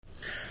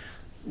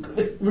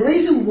the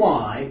reason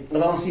why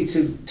I've asked you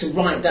to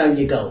write down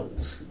your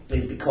goals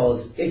is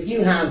because if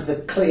you have a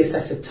clear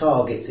set of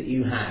targets that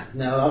you have,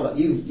 now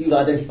you've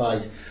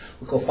identified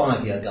what we call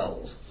 5-year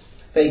goals.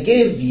 They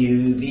give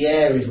you the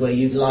areas where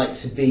you'd like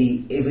to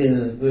be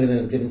within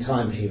a given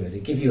time period. They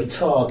give you a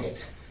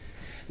target.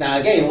 Now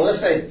again, well,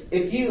 let's say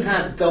if you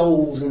have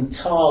goals and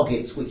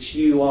targets which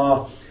you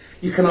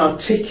can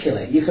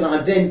articulate, you can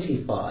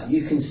identify,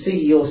 you can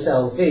see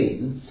yourself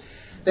in,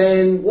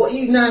 then what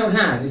you now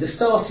have is a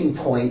starting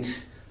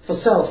point for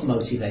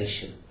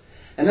self-motivation.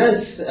 And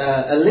as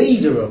a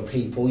leader of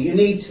people, you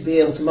need to be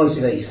able to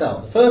motivate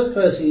yourself. The first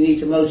person you need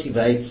to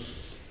motivate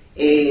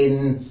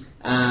in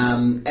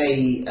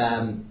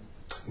a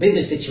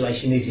business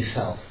situation is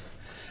yourself.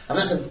 And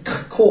that's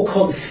a core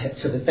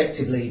concept of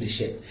effective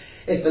leadership.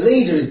 If the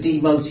leader is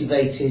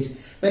demotivated,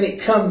 then it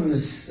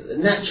comes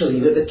naturally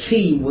that the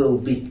team will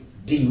be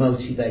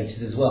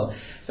demotivated as well.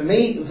 For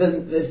me, if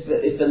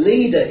the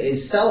leader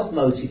is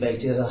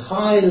self-motivated, has a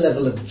high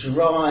level of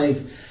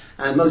drive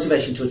and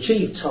motivation to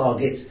achieve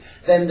targets,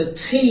 then the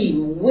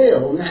team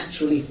will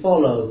naturally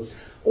follow.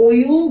 Or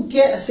you will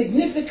get a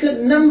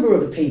significant number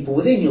of people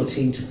within your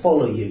team to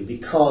follow you,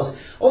 because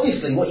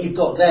obviously what you've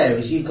got there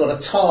is you've got a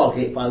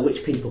target by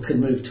which people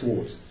can move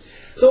towards.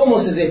 It's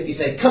almost as if you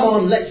say, come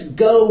on, let's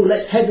go,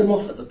 let's head them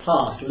off at the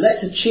pass,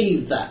 let's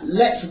achieve that,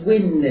 let's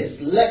win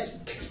this, let's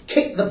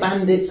kick the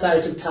bandits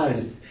out of town,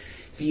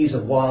 if you use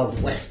a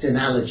Wild West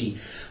analogy.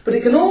 But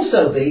it can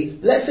also be,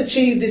 let's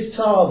achieve this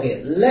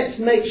target, let's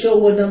make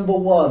sure we're number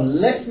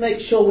one, let's make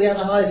sure we have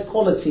the highest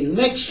quality,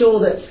 make sure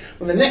that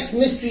when the next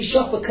mystery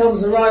shopper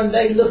comes around,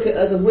 they look at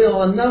us and we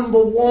are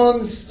number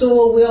one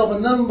store, we are the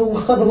number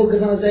one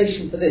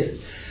organisation for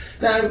this.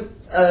 Now,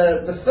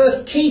 the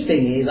first key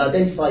thing is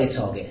identify your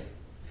target.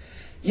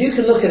 You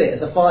can look at it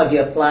as a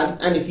 5-year plan,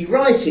 and if you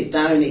write it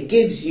down, it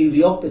gives you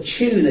the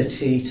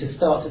opportunity to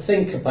start to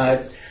think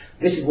about,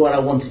 this is where I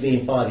want to be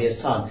in 5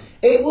 years' time.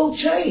 It will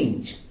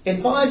change.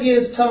 In 5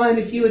 years' time,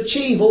 if you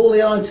achieve all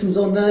the items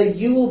on there,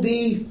 you will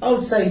be, I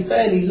would say,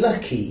 fairly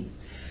lucky.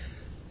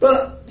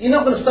 But you're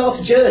not going to start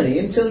a journey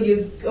until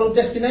you go to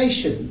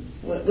destination.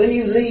 When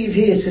you leave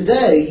here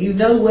today, you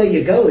know where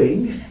you're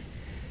going.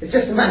 It's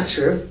just a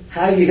matter of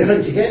how you're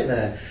going to get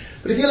there.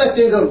 But if you're left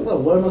doing, go,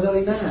 well, where am I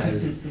going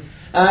now?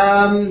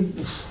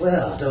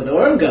 Well, I don't know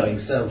where I'm going,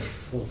 so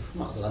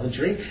might as well have a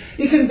drink.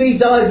 You can be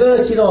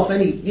diverted off,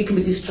 you can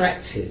be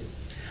distracted.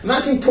 And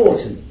that's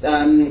important.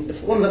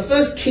 One of the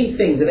first key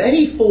things of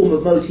any form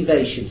of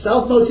motivation,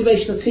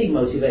 self-motivation or team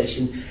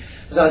motivation,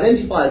 is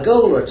identify a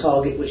goal or a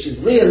target which is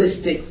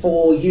realistic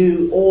for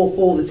you or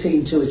for the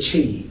team to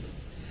achieve.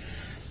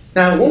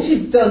 Now, once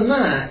you've done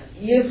that,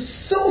 you've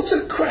sort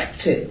of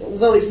cracked it,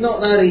 although it's not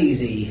that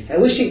easy. I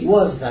wish it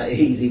was that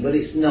easy, but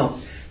it's not.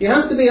 You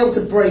have to be able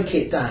to break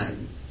it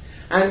down.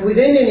 And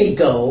within any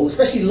goal,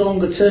 especially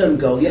longer term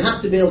goal, you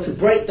have to be able to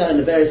break down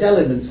the various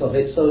elements of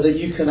it so that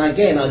you can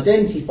again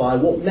identify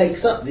what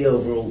makes up the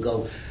overall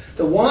goal.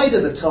 The wider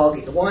the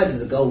target, the wider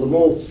the goal,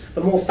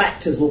 the more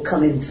factors will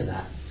come into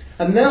that.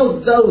 And now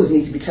those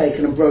need to be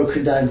taken and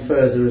broken down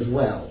further as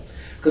well.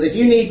 Because if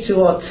you need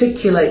to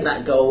articulate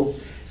that goal,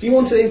 if you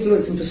want to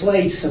influence and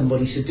persuade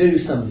somebody to do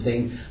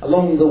something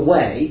along the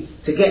way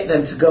to get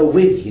them to go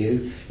with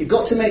you, you've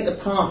got to make the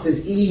path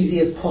as easy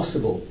as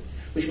possible,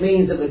 which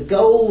means that the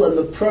goal and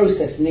the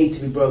process need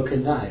to be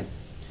broken down.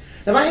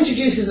 Now that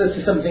introduces us to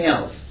something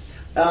else.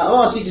 I've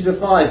asked you to do a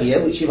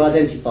 5-year, which you've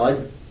identified.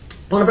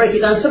 I want to break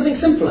it down to something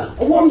simpler,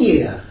 a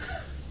 1-year.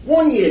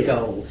 1-year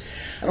goal.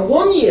 And a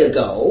 1-year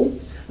goal,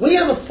 we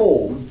have a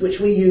form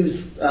which we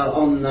use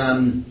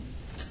on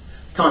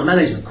time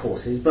management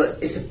courses, but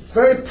it's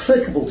very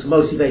applicable to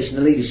motivation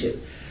and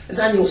leadership. It's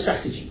annual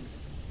strategy.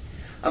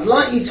 I'd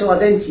like you to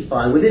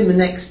identify within the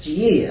next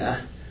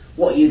year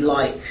what you'd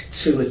like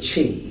to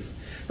achieve.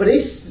 But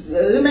as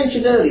I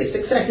mentioned earlier,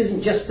 success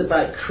isn't just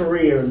about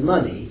career and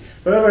money.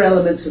 There are other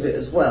elements of it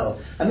as well.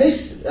 And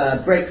this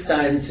breaks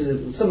down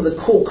into some of the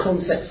core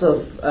concepts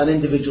of an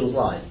individual's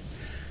life,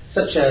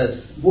 such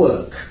as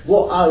work,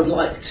 what I would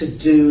like to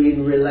do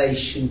in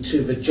relation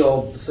to the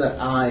job that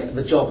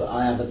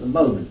I have at the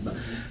moment.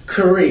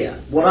 Career,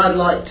 what I'd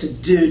like to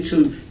do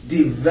to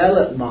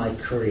develop my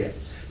career.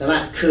 Now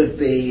that could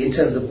be, in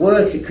terms of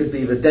work, it could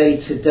be the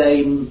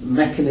day-to-day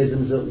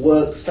mechanisms at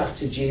work,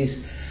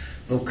 strategies.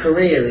 The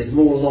career is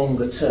more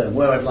longer term,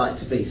 where I'd like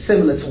to be,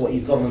 similar to what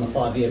you've got on a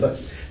 5-year. But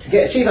to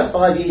achieve that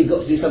 5-year, you've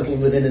got to do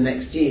something within the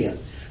next year.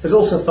 There's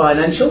also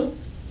financial,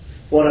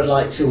 what I'd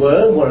like to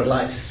earn, what I'd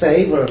like to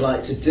save, what I'd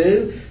like to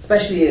do,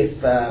 especially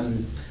if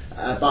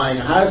buying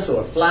a house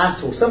or a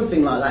flat or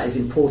something like that is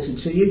important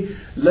to you.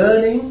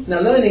 Learning. Now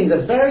learning is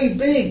a very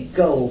big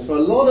goal for a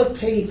lot of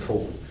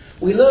people.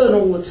 We learn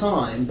all the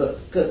time, but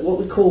what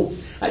we call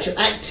actual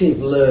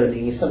active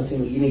learning is something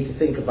that you need to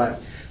think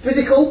about.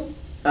 Physical,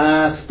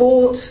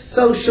 sport,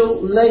 social,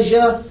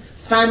 leisure,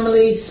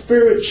 family,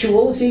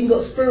 spiritual. It's even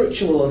got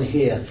spiritual on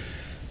here.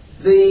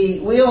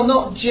 We are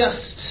not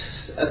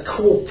just a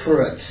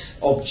corporate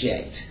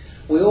object.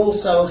 We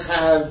also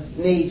have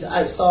needs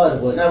outside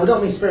of work. Now, we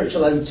don't mean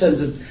spiritual in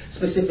terms of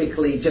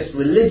specifically just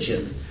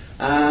religion,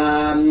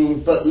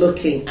 but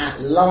looking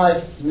at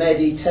life,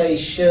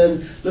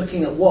 meditation,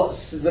 looking at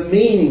what's the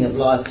meaning of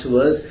life to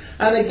us,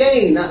 and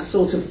again, that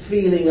sort of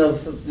feeling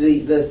of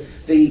the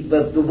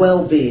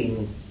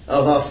well-being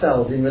of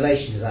ourselves in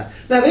relation to that.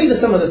 Now, these are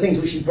some of the things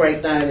we should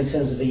break down in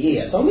terms of a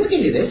year. So I'm going to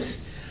give you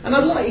this, and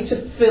I'd like you to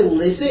fill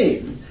this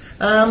in.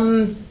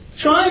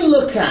 Try and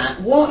look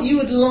at what you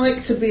would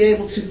like to be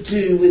able to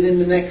do within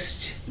the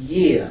next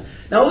year.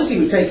 Now, obviously,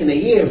 we've taken a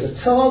year as a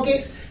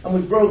target, and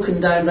we've broken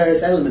down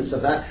various elements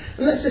of that.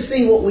 And let's just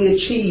see what we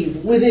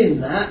achieve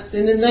within that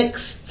in the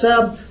next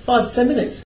 5 to 10 minutes.